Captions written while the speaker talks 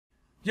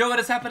Yo, what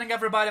is happening,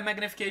 everybody?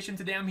 Magnification.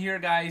 Today I'm here,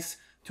 guys,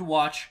 to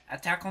watch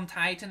Attack on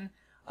Titan.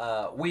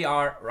 We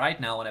are right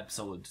now on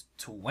episode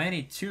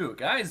 22.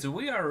 Guys,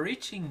 we are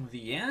reaching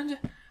the end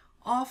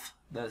of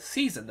the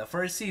season, the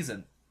first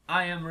season.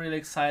 I am really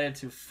excited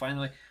to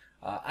finally...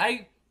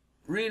 I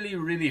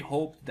really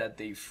hope that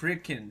they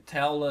freaking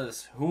tell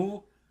us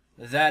who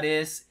that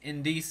is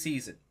in this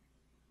season.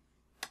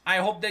 I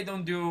hope they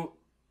don't do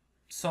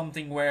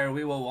something where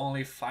we will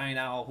only find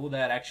out who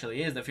that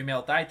actually is, the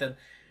female Titan,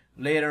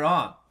 later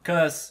on.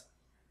 Cause,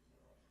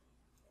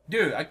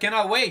 dude, I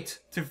cannot wait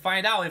to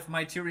find out if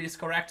my theory is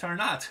correct or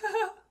not.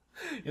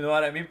 You know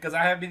what I mean? Because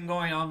I have been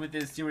going on with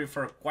this theory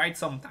for quite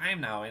some time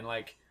now, and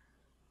like,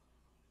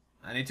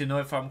 I need to know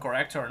if I'm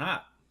correct or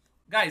not.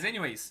 Guys,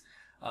 anyways,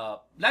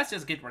 let's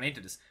just get right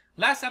into this.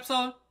 Last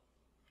episode,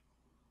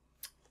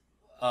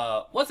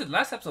 was it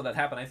last episode that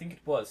happened? I think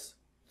it was.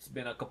 It's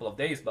been a couple of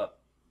days, but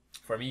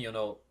for me, you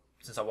know,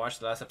 since I watched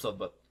the last episode,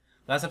 but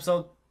last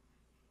episode,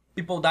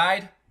 people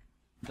died.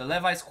 The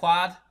Levi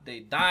squad, they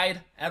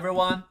died,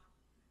 everyone.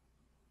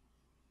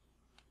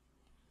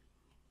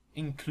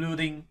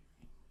 Including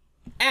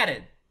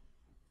Eren.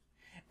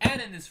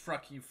 Eren is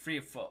fucking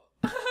free for...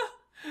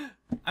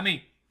 I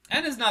mean,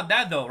 Eren's not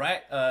dead though,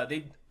 right?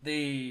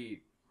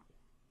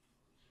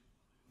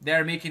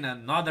 They're making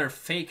another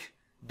fake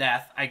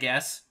death, I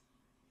guess.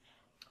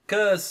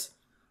 Cause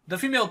the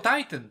female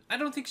Titan, I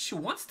don't think she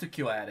wants to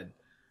kill Eren,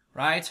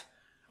 right?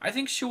 I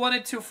think she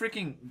wanted to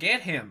freaking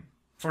get him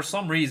for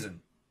some reason.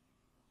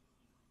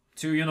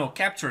 To, you know,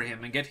 capture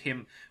him and get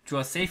him to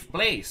a safe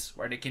place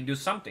where they can do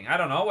something. I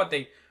don't know what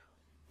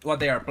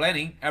they are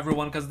planning,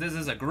 everyone, because this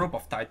is a group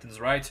of Titans,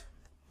 right?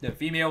 The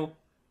female,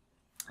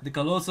 the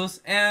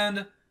Colossus,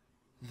 and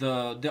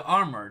the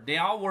armor. They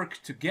all work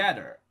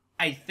together,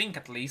 I think,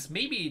 at least.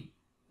 Maybe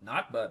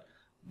not, but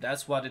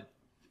that's what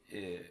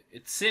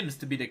it seems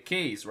to be the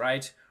case,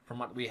 right? From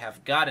what we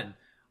have gotten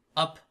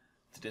up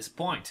to this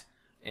point.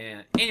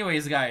 And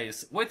anyways,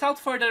 guys, without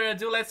further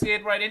ado, let's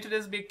get right into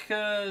this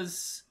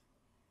because...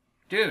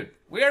 dude,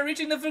 we are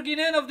reaching the freaking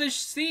end of this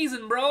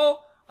season, bro.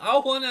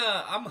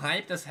 I'm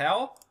hyped as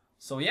hell.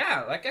 So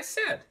yeah, like I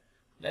said,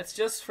 let's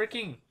just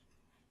freaking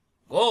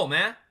go,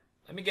 man.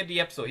 Let me get the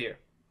episode here.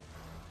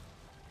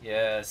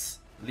 Yes,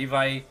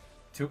 Levi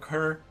took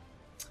her.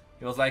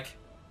 He was like,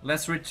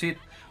 let's retreat.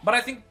 But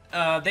I think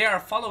they are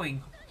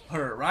following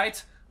her,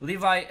 right?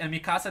 Levi and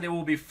Mikasa, they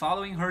will be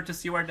following her to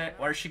see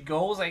where she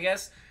goes, I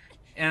guess.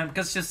 And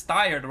because she's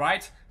tired,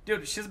 right?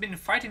 Dude, she's been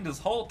fighting this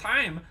whole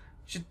time.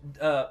 She,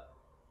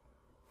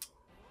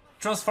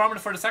 transformed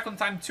for the second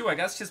time too. I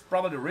guess she's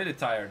probably really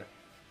tired.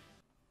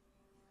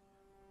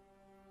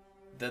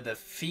 The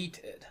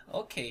defeated.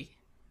 Okay.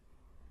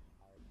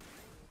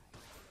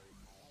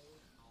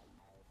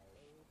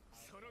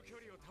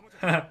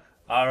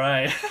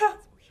 Alright.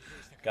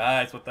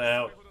 Guys, what the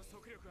hell?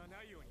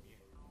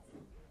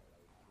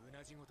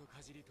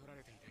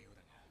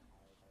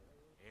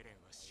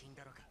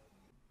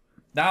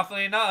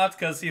 Definitely not,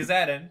 because he's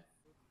Eren.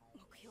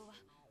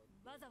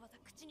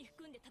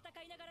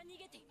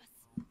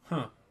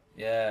 Huh.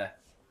 Yeah.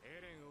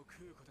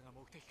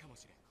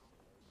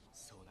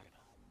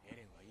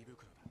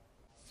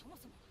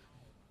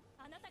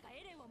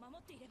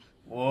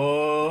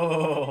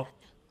 Whoa.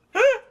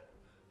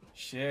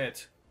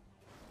 Shit.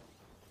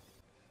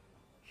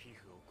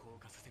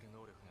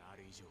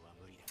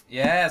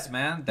 Yes,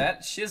 man.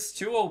 That she's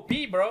too OP,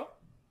 bro.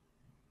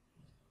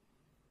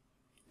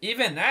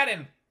 Even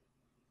Eren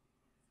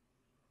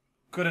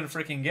couldn't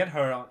freaking get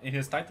her in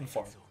his Titan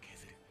form.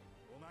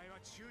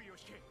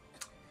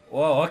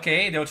 Whoa,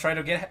 okay, they'll try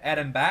to get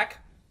Eren back.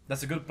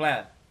 That's a good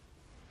plan.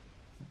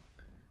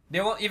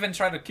 They won't even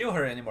try to kill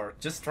her anymore.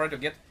 Just try to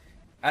get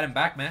Eren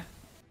back, man.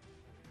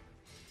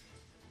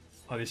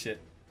 Holy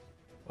shit.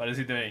 What is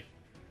he doing?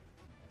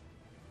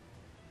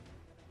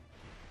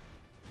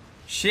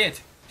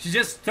 Shit. She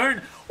just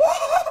turned.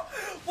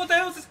 What the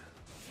hell is this?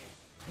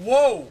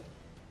 Whoa.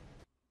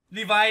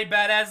 Levi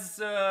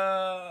badass.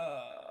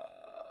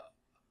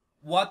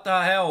 What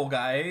the hell,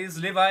 guys?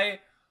 Levi...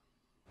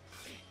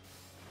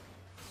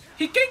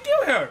 he can't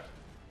kill her!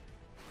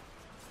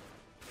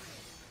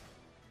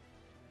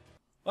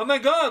 Oh my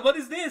god, what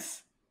is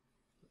this?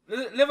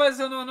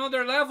 Levi's on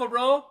another level,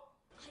 bro!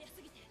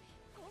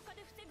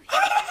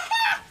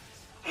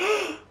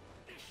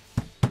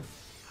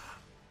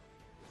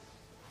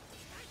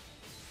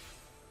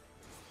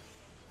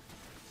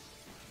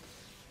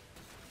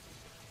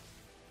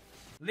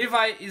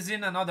 Levi is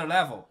in another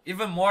level.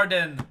 Even more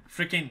than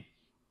freaking...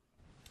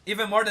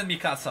 even more than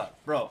Mikasa,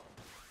 bro.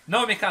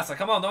 No, Mikasa,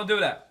 come on, don't do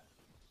that.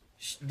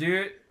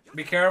 Dude,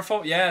 be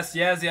careful. Yes.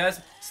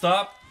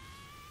 Stop.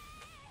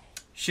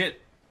 Shit.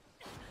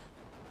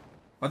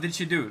 What did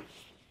she do?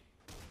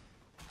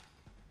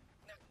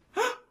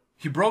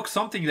 He broke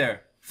something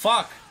there.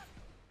 Fuck.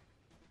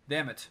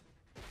 Damn it.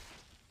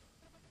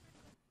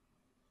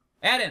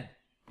 Eren.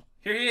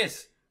 Here he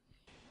is.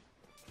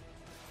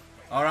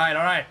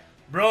 Alright.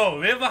 Bro,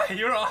 Levi,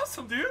 you're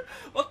awesome, dude.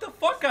 What the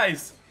fuck,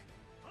 guys?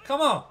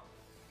 Come on.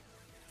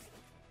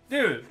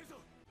 Dude.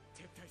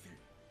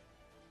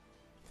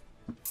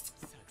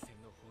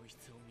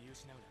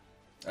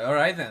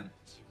 Alright then.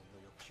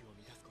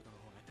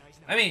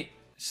 I mean,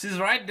 she's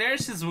right there,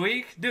 she's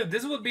weak. Dude,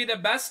 this would be the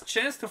best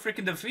chance to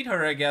freaking defeat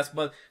her, I guess.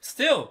 But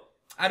still,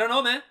 I don't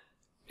know, man.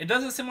 It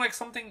doesn't seem like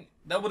something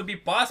that would be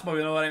possible,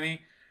 you know what I mean?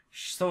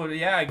 So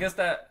yeah, I guess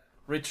that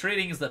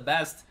retreating is the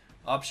best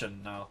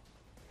option now.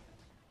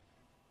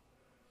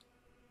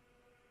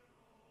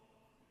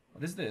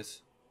 What is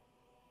this?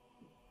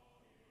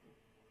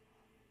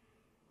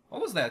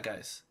 What was that,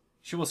 guys?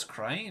 She was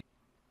crying?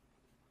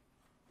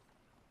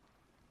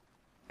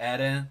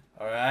 Eren,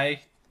 alright.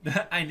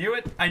 I knew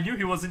it. I knew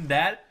he wasn't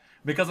dead.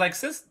 Because, like,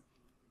 since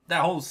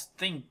that whole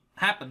thing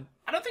happened,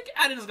 I don't think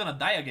Eren is gonna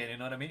die again, you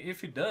know what I mean?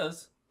 If he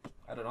does,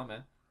 I don't know,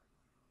 man.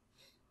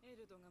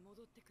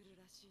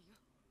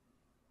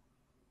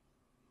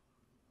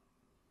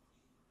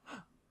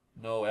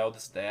 No,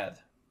 Eld's dead.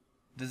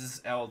 This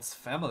is Eld's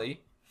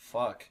family?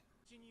 Fuck.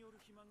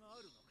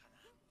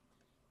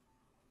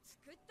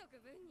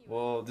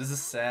 Whoa, this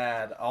is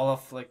sad.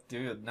 Olaf, like,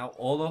 dude, now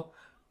Olo,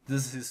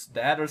 this is his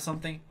dad or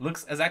something?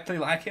 Looks exactly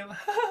like him.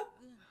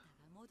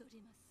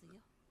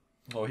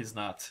 Oh, he's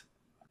not.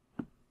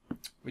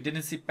 We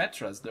didn't see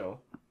Petra's, though.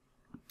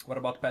 What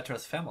about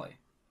Petra's family?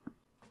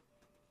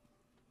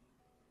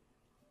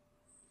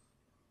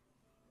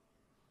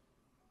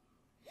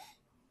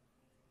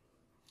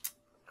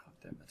 God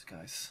damn it,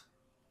 guys.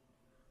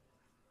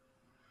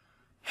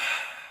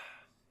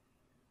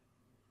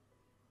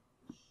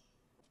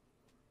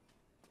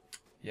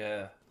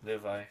 Yeah,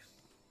 Levi.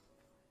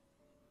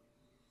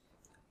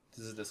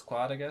 This is the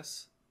squad, I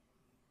guess.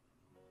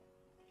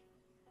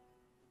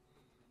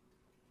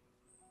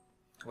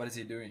 What is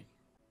he doing?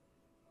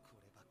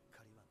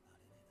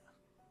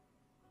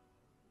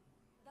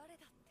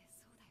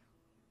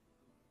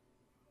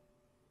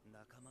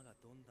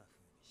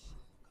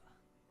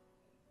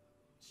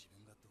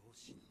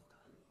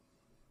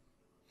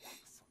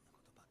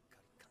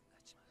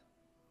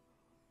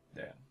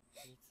 Damn.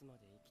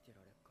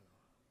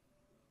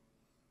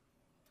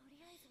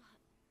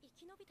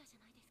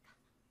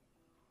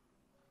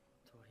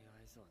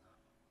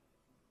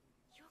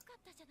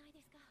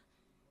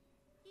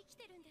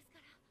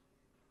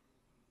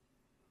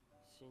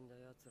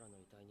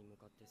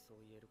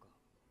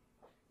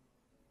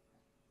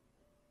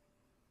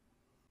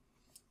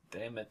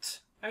 Damn it.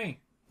 I mean,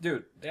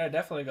 dude, they are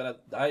definitely gonna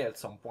die at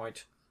some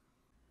point.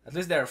 At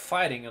least they're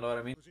fighting, you know what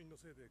I mean?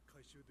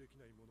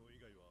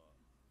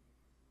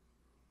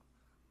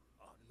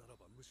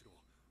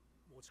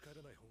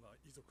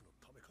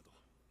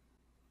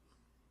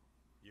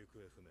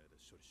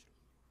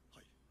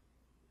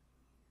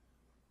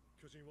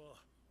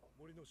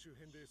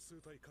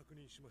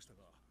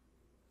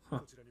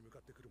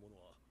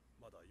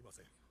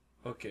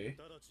 Okay.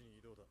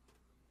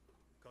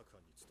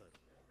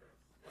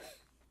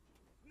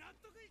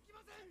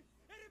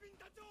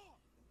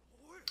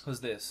 Who's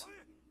this?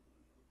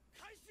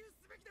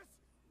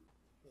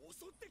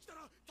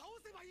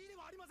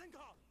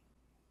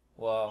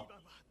 Wow.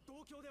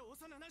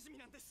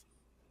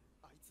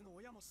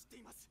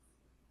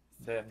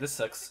 Damn, this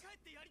sucks.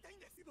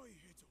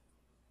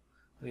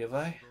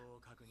 Levi?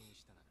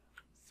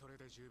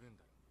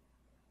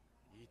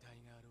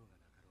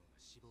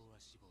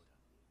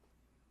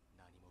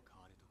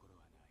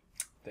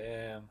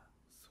 Damn.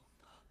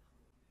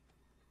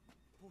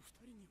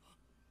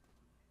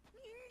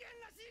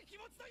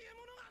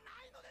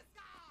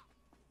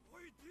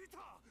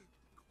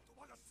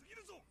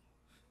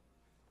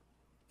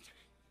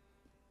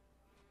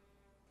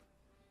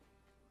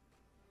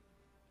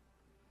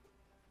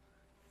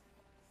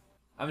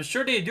 I'm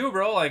sure they do,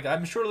 bro. Like,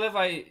 I'm sure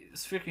Levi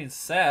is freaking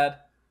sad,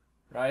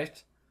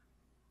 right?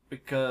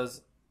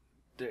 Because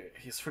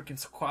his freaking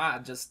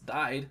squad just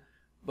died.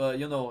 But,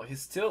 you know,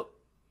 he's still...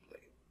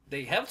 Like,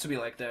 they have to be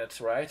like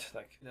that, right?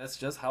 Like, that's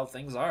just how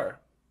things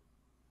are.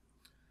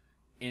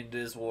 In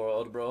this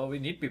world, bro. We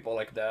need people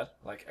like that.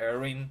 Like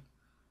Eren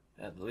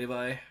and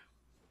Levi.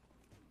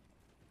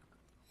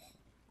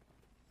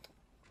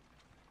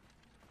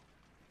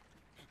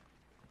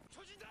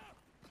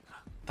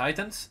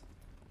 Titans?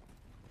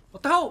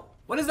 What the hell?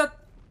 What is that?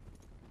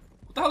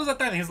 What the hell is that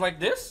Titan? He's like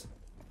this?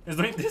 He's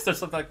doing this or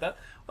something like that?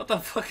 What the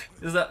fuck?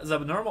 Is that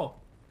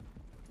abnormal?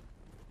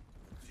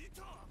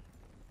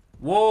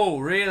 Whoa,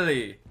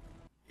 really?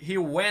 He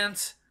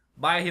went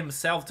by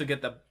himself to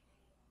get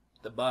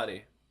the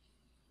body.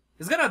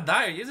 He's gonna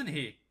die, isn't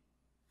he?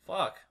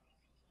 Fuck.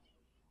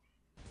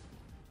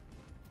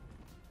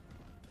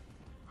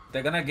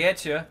 They're gonna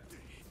get you.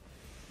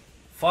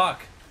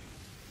 Fuck.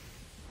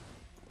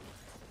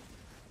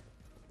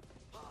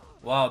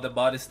 Wow, the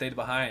body stayed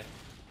behind.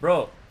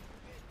 Bro.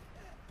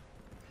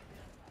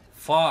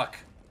 Fuck.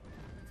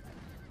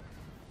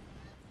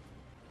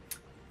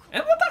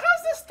 And what the hell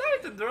is this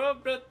Titan, bro?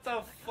 What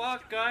the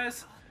fuck,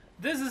 guys?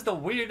 This is the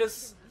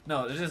weirdest...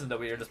 No, this isn't the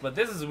weirdest, but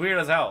this is weird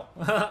as hell.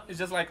 It's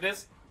just like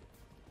this.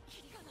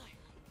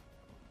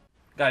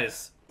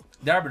 Guys,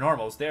 they're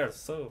abnormals. They're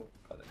so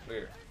goddamn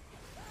weird.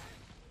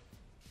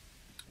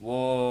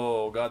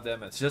 Whoa,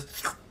 goddamn it. It's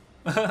just...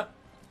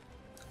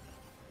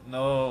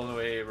 No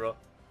way, bro.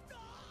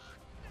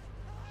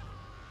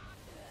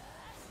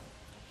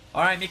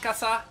 Alright,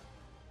 Mikasa.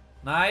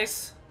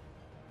 Nice.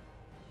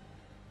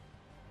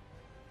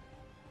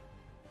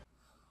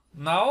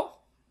 No?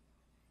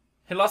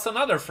 He lost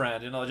another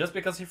friend, you know, just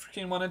because he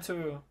freaking wanted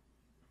to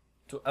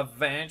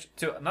avenge,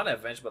 not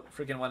avenge, but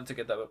freaking wanted to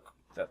get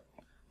that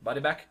body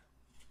back.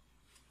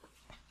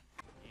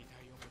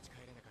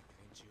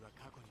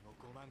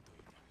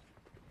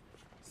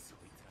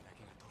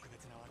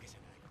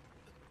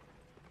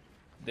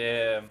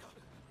 Damn.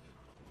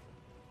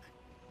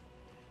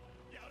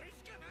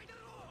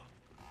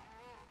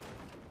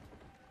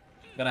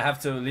 Gonna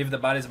have to leave the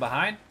bodies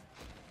behind?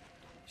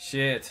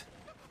 Shit.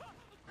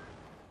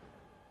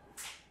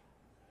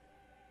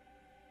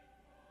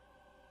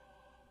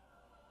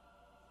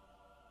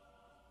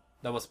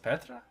 That was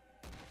Petra?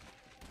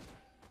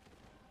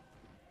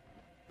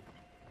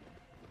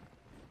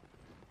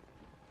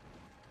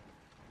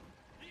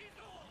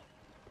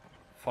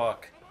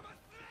 Fuck.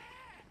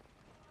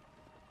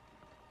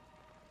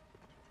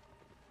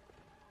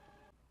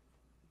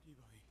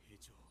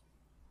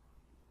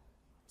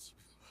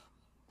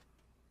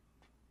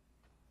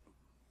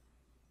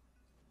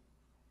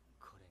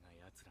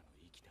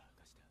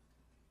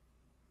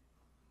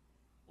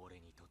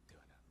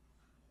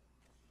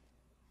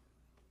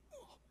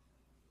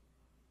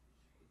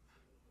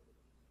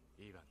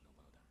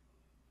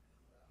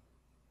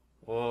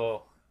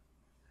 Whoa.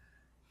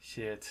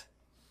 Shit.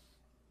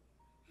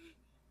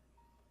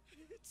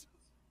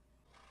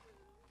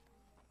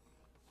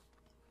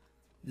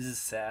 This is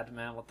sad,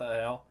 man. What the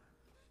hell?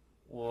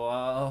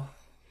 Wow.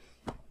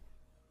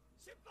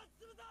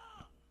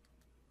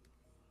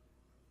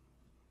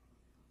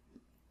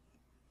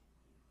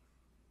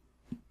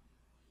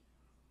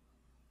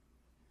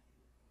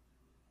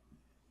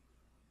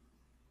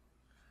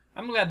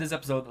 I'm glad this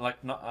episode,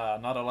 like, not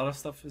a lot of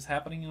stuff is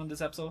happening on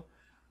this episode,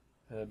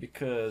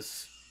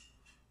 because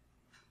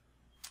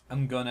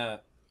I'm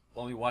gonna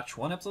only watch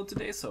one episode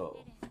today,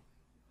 so,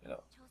 you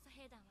know.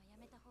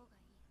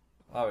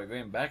 Oh, we're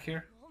going back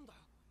here?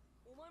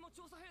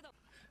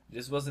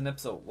 This was in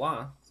episode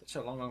 1, such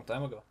a long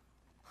time ago.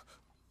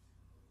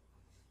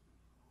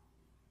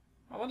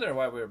 I wonder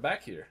why we're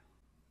back here.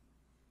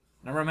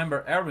 I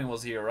remember Erwin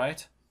was here,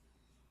 right?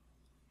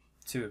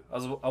 Too.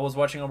 I was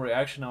watching a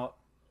reaction out,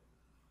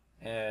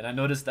 and I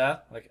noticed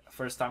that, like,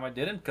 first time I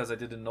didn't, because I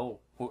didn't know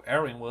who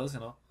Erwin was, you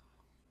know.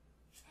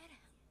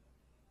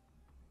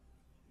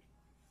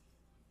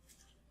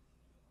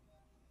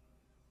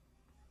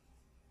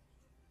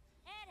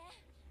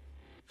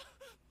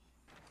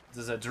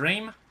 This is a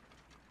dream?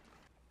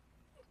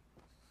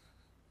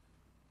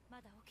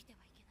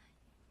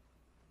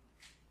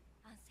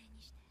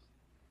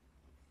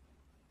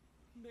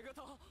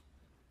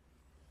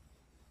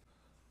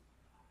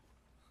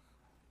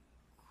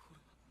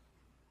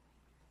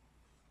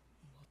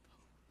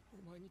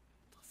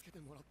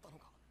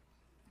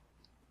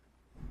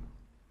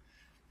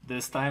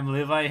 This time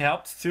Levi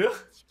helped too?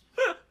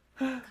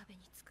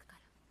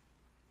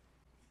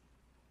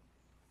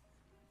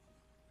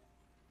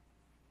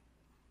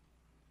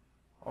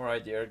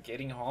 Alright, they're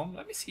getting home.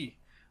 Let me see.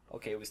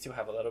 Okay, we still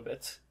have a little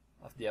bit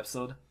of the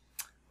episode.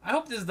 I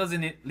hope this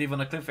doesn't leave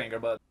on a cliffhanger,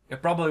 but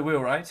it probably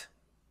will, right?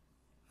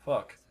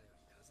 Fuck.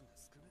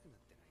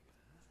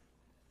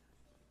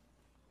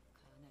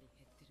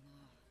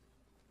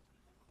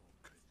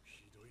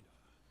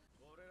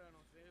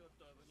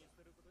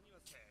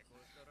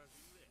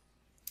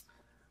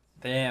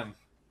 Damn.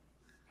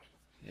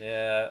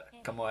 Yeah,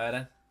 come on,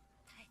 Eren.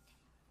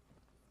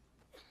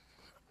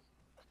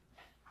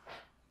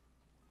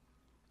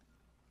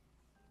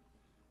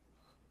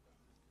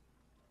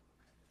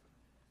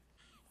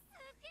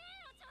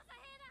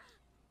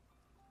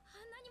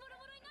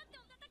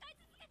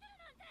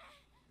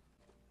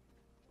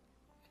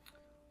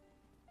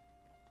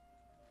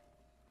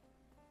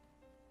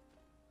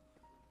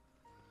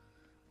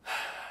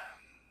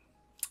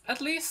 At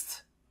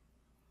least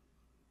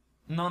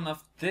none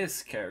of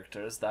these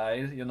characters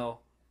died, you know.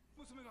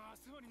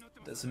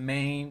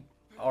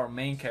 Our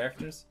main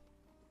characters.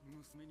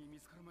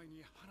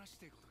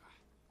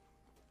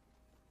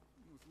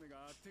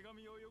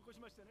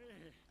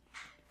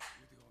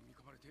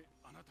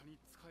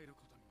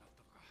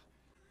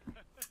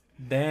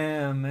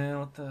 Damn, man,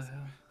 what the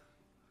hell?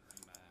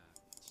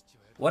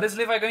 What is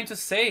Levi going to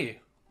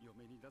say?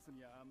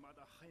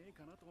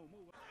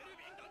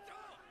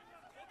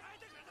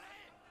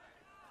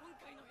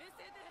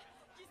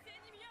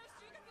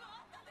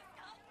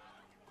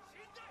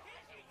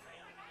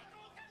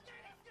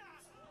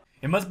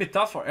 It must be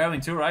tough for Erwin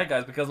too, right,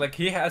 guys? Because like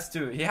he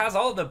has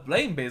all the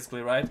blame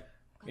basically, right?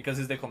 Because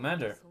he's the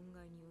commander.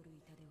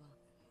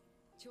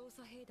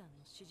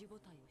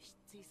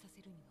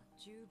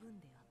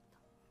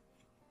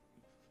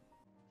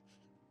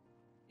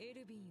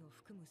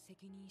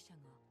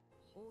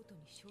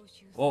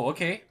 Oh,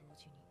 okay.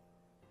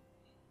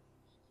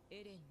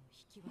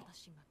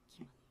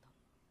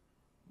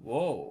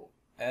 Whoa,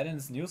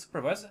 Eren's new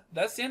supervisor?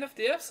 That's the end of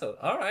the episode.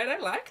 Alright, I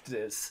like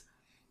this.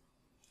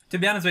 To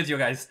be honest with you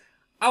guys,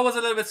 I was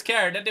a little bit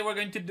scared that they were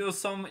going to do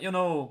some, you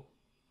know,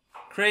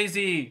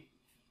 crazy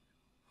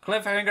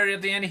cliffhanger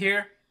at the end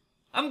here.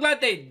 I'm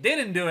glad they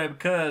didn't do it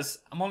because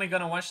I'm only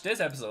gonna watch this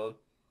episode.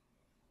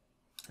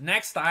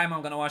 Next time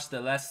I'm gonna watch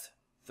the last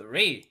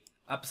 3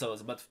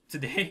 episodes, but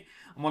today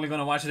I'm only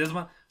gonna watch this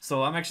one.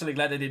 So I'm actually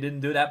glad that they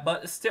didn't do that.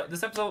 But still,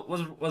 this episode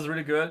was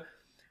really good.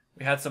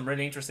 We had some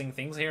really interesting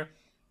things here.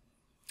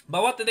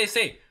 But what did they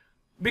say?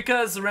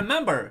 Because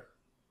remember,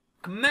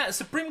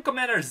 Supreme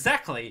Commander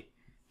Zackley,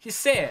 he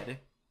said,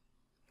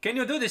 "Can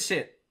you do this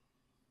shit?"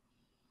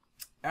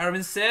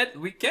 Armin said,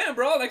 "We can,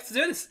 bro. Let's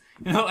do this.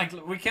 You know, like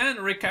we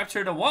can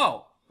recapture the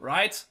wall,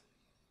 right?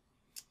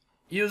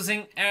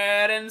 Using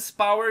Eren's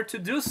power to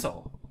do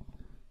so."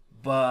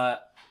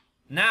 But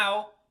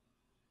now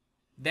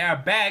they are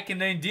back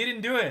and they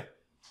didn't do it.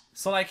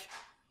 So like,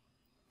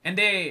 and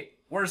they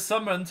were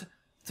summoned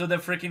to the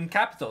freaking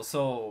capital.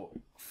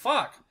 So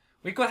fuck,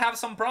 we could have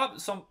some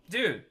problems. Some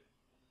dude,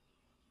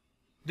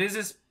 this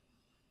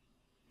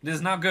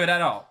is not good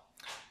at all.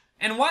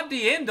 And what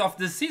the end of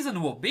the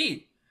season will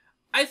be,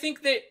 I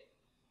think they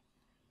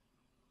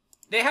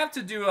have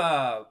to do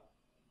a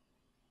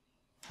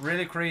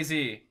really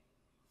crazy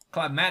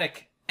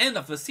climatic end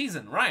of the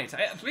season, right?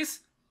 At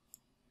least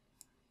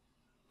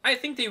I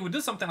think they would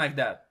do something like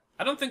that.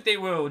 I don't think they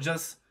will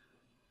just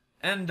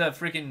end the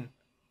freaking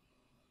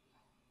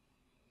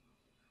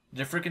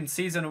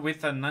season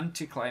with an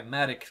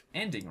anticlimactic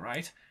ending,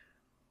 right?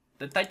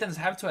 The Titans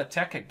have to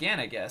attack again,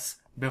 I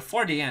guess,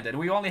 before the end, and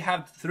we only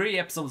have 3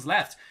 episodes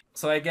left.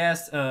 So I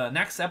guess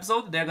next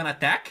episode they're gonna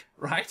attack,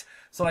 right?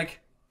 So like,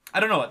 I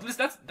don't know. At least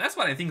that's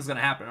what I think is gonna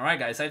happen, alright,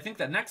 guys? I think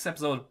that next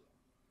episode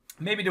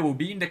maybe they will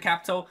be in the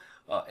capital,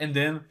 and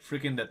then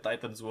freaking the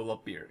Titans will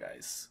appear,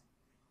 guys.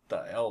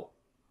 The hell?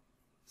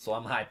 So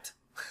I'm hyped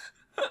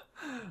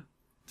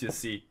to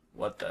see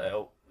what the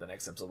hell the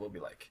next episode will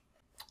be like.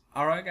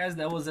 Alright, guys,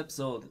 that was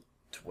episode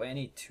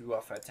 22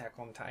 of Attack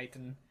on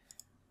Titan.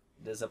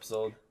 This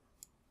episode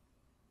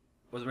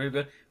was really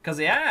good. Because,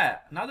 yeah,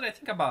 now that I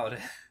think about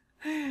it,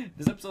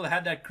 this episode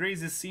had that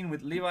crazy scene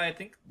with Levi. I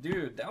think,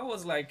 dude, that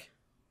was like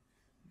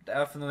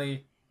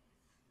definitely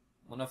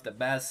one of the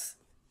best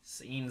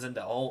scenes in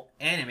the whole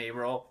anime,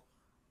 bro.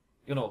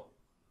 You know,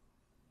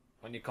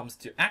 when it comes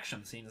to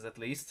action scenes, at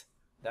least.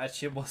 That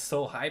shit was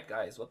so hype,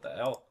 guys. What the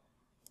hell?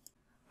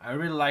 I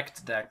really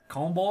liked that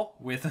combo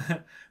with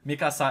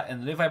Mikasa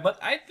and Levi, but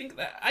I think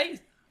that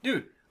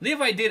dude,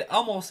 Levi did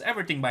almost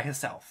everything by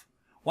himself.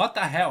 What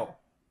the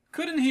hell?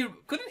 Couldn't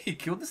he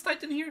kill this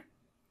Titan here?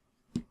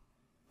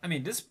 I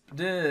mean,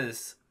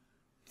 this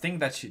thing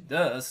that she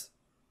does,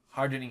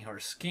 hardening her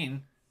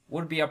skin,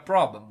 would be a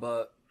problem,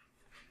 but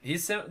he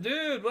said,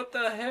 dude, what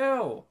the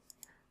hell?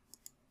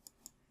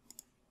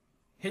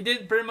 He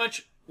did pretty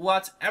much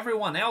what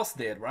everyone else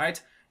did, right?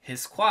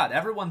 His squad,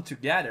 everyone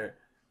together,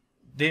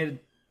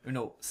 did, you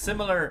know,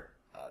 similar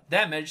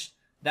damage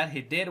that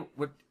he did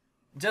with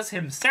just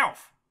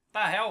himself.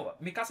 What the hell?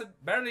 Mikasa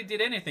barely did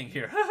anything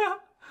here.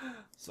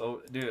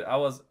 So, dude,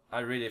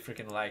 I really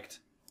freaking liked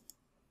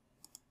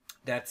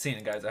that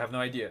scene, guys. I have no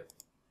idea.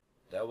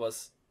 That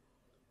was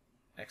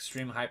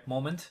extreme hype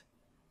moment.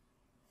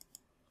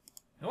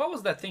 And what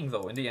was that thing,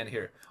 though, in the end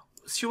here?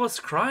 She was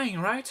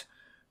crying, right?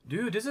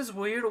 Dude, this is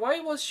weird.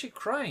 Why was she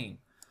crying?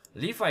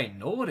 Levi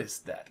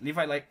noticed that.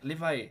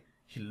 Levi,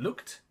 he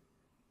looked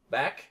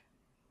back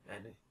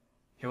and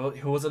he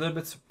was a little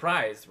bit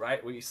surprised,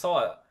 right? We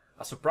saw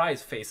a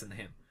surprise face in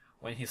him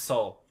when he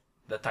saw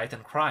the Titan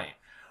crying.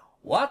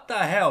 What the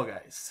hell,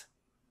 guys?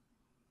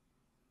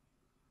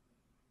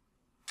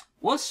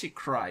 Was she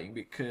crying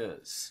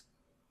because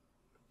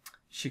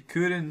she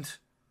couldn't,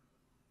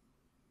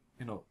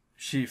 you know,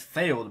 she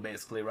failed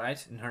basically,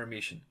 right, in her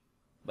mission?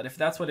 But if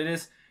that's what it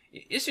is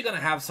she gonna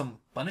have some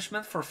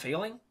punishment for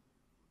failing?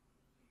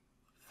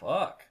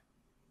 Fuck.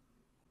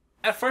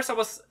 At first I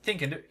was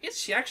thinking, is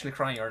she actually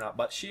crying or not?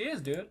 But she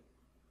is, dude.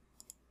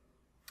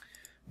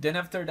 Then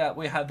after that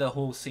we had the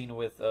whole scene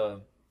with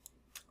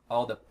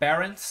all the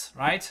parents,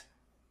 right?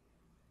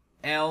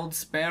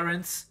 Eld's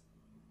parents,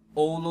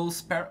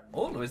 Olo's parents.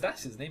 Olo, is that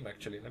his name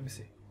actually? Let me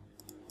see.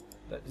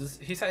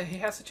 He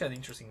has such an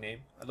interesting name.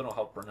 I don't know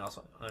how to pronounce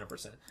it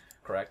 100%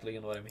 correctly,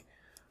 you know what I mean?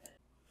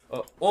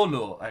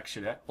 Olo,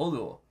 actually.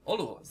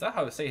 Olo. Is that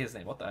how you say his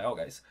name? What the hell,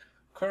 guys?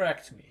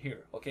 Correct me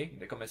here, okay? In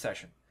the comment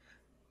section.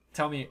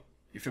 Tell me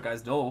if you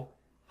guys know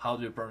how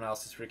do you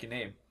pronounce his freaking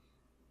name.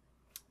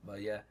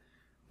 But yeah,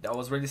 that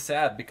was really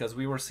sad because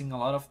we were seeing a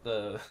lot of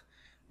the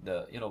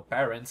you know,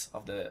 parents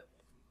of the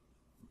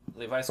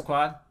Levi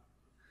squad.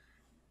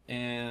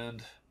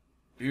 And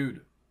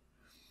dude,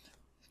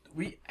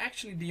 we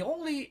actually the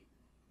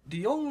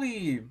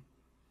only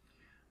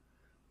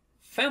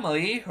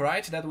family,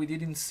 right, that we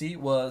didn't see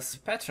was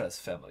Petra's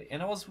family.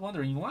 And I was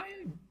wondering, why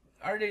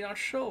are they not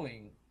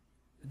showing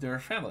their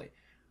family?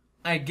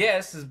 I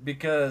guess it's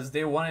because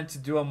they wanted to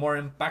do a more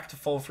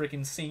impactful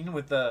freaking scene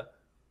with the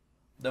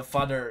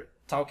father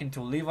talking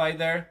to Levi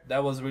there.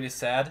 That was really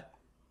sad.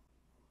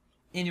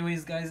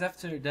 Anyways, guys,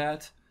 after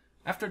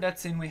that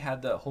scene we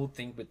had the whole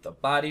thing with the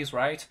bodies,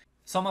 right?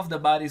 some of the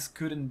bodies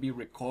couldn't be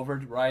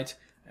recovered, right?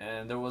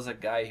 And there was a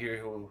guy here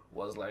who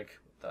was like,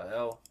 what the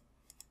hell?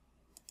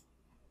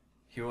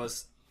 He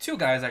was two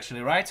guys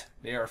actually, right?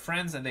 They are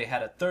friends and they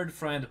had a third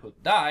friend who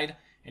died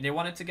and they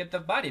wanted to get the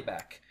body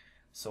back.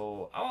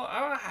 So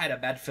I had a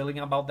bad feeling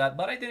about that,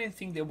 but I didn't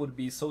think they would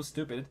be so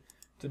stupid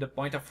to the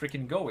point of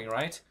freaking going,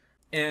 right?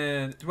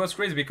 And it was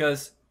crazy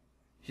because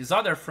his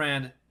other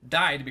friend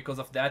died because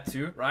of that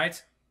too,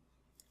 right?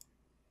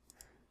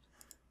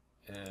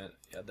 And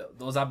yeah,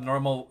 those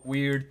abnormal,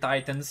 weird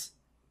titans.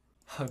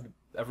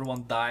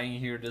 Everyone dying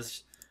here.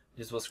 This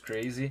was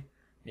crazy.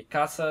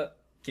 Mikasa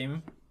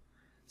came,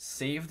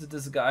 saved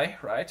this guy,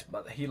 right?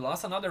 But he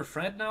lost another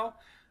friend now.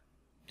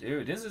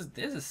 Dude, this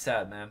is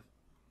sad, man.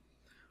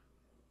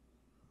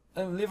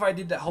 And Levi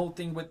did that whole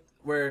thing with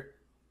where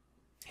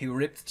he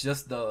ripped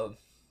just the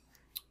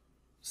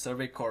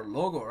Survey Corps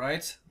logo,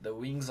 right? The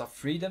Wings of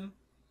Freedom.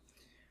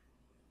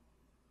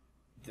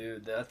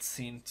 Dude, that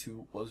scene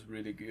too was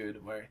really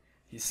good, where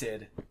he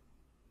said,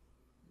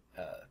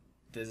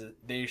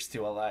 they're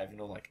still alive, you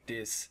know, like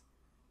this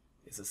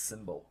is a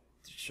symbol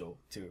to show,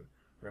 to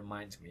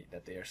remind me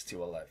that they are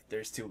still alive.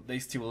 They still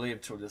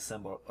live through the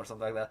symbol or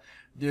something like that.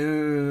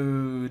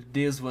 Dude,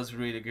 this was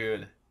really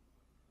good.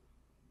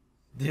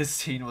 This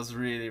scene was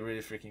really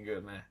freaking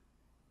good, man.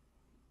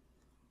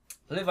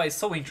 Levi is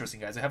so interesting,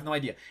 guys. I have no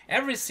idea.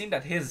 Every scene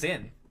that he's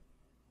in,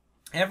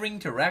 every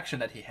interaction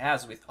that he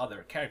has with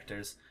other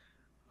characters,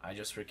 I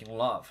just freaking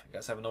love. You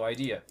guys have no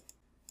idea.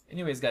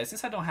 Anyways, guys,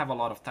 since I don't have a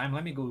lot of time,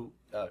 let me go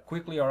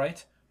quickly,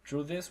 alright,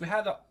 through this. We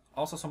had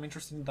also some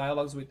interesting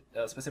dialogues with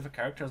specific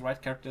characters,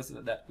 right? Characters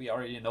that we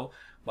already know.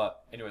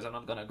 But anyways, I'm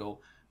not gonna go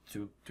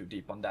too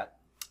deep on that.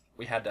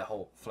 We had the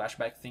whole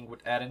flashback thing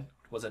with Eren.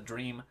 It was a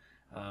dream.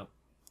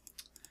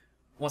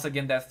 Once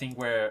again, that thing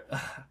where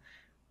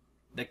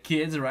the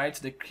kids, right?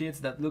 The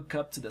kids that look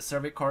up to the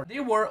Survey Corps, they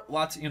were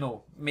what, you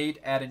know, made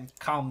Eren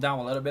calm down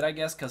a little bit, I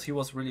guess, because he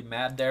was really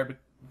mad there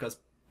because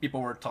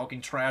people were talking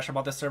trash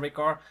about the Survey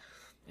Corps.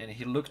 And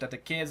he looked at the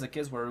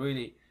kids were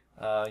really,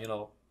 you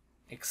know,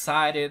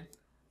 excited.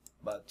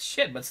 But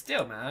shit, but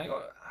still, man,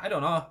 I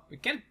don't know. We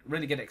can't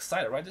really get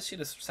excited, right? This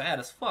shit is sad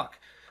as fuck.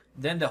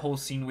 Then the whole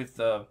scene with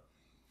the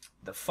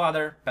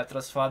father,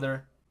 Petra's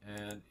father.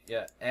 And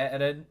yeah,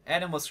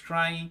 Eren was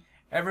crying.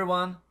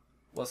 Everyone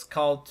was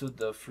called to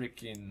the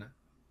freaking...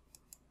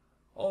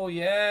 Oh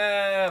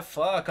yeah,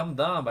 fuck, I'm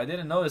dumb. I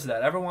didn't notice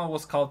that. Everyone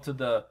was called to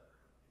the...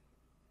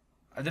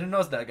 I didn't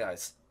notice that,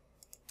 guys.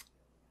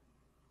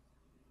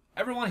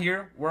 Everyone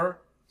here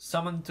were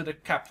summoned to the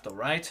capital,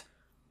 right?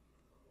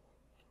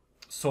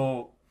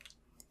 So,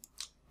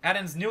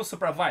 Eren's new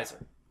supervisor.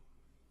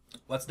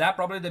 What's that?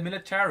 Probably the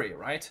military,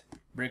 right?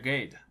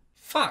 Brigade.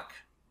 Fuck.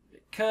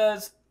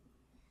 Because,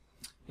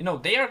 you know,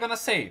 they are gonna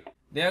say,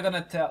 they are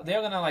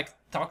gonna like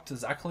talk to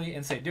Zachary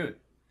and say, dude,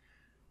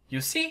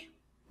 you see?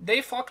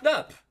 They fucked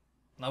up.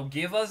 Now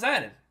give us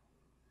Eren.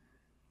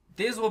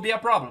 This will be a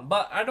problem,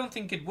 but I don't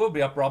think it will be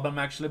a problem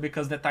actually,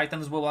 because the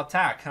Titans will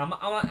attack. I'm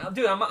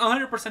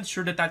 100%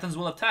 sure the Titans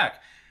will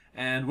attack.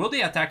 And will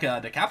they attack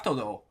the capital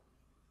though?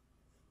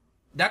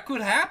 That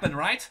could happen,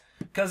 right?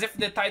 Because if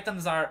the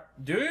Titans are...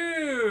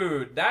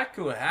 Dude, that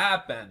could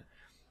happen.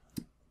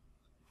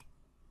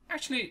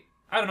 Actually,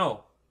 I don't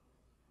know.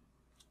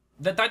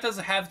 The Titans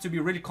have to be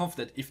really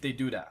confident if they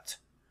do that.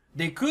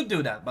 They could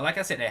do that, but like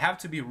I said, they have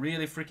to be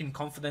really freaking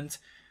confident,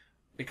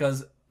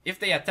 because if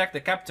they attack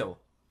the capital,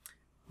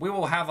 we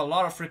will have a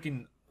lot of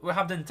freaking... We'll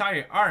have the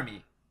entire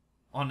army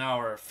on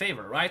our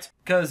favor, right?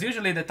 Because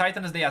usually the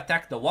Titans, they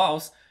attack the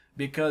walls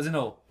because, you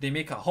know, they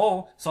make a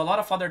hole, so a lot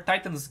of other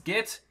Titans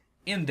get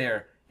in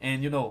there,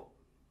 and, you know,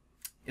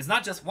 it's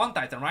not just one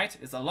Titan, right?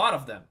 It's a lot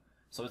of them,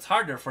 so it's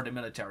harder for the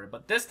military.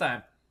 But this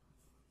time,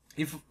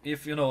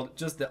 if you know,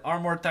 just the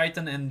armored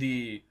Titan and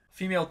the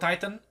female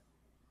Titan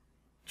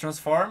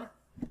transform,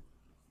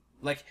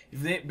 like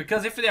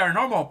because if they are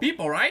normal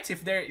people, right?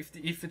 If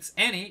it's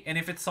Annie and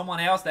if it's someone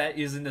else that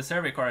is in the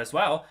Survey Corps as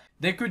well,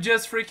 they could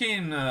just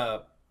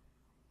freaking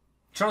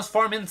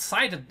transform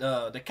inside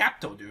the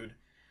capital, dude.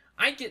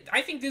 I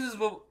think this is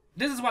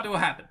what will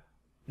happen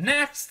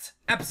next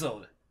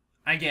episode,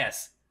 I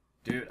guess.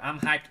 Dude, I'm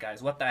hyped,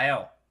 guys. What the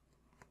hell?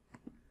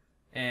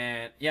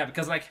 And yeah,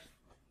 because like,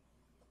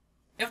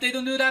 if they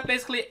don't do that,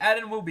 basically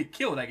Eren will be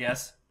killed, I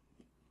guess.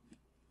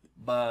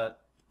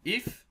 But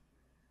if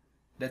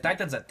the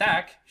Titans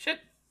attack, shit,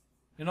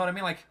 you know what I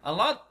mean? Like a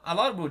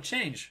lot will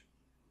change.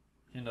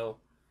 You know,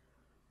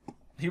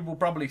 he will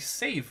probably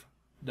save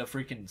the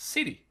freaking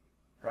city,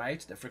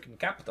 right? The freaking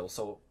capital.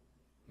 So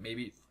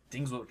maybe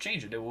things will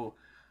change. They will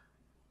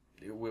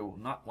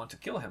not want to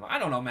kill him. I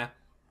don't know, man.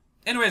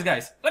 Anyways,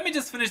 guys, let me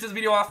just finish this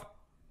video off.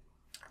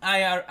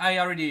 I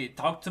already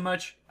talked too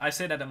much. I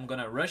said that I'm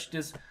gonna rush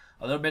this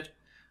a little bit,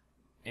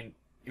 and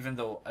even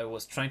though I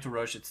was trying to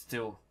rush, it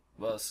still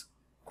was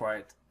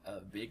quite a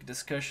big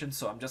discussion.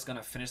 So I'm just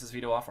gonna finish this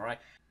video off, alright?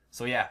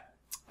 So yeah,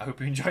 I hope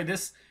you enjoyed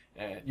this.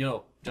 You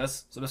know,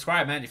 just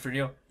subscribe, man, if you're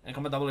new, and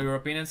comment down below your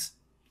opinions.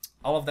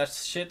 All of that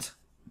shit.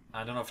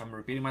 I don't know if I'm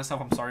repeating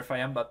myself. I'm sorry if I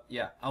am, but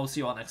yeah, I will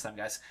see you all next time,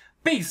 guys.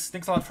 Peace!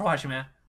 Thanks a lot for watching, man.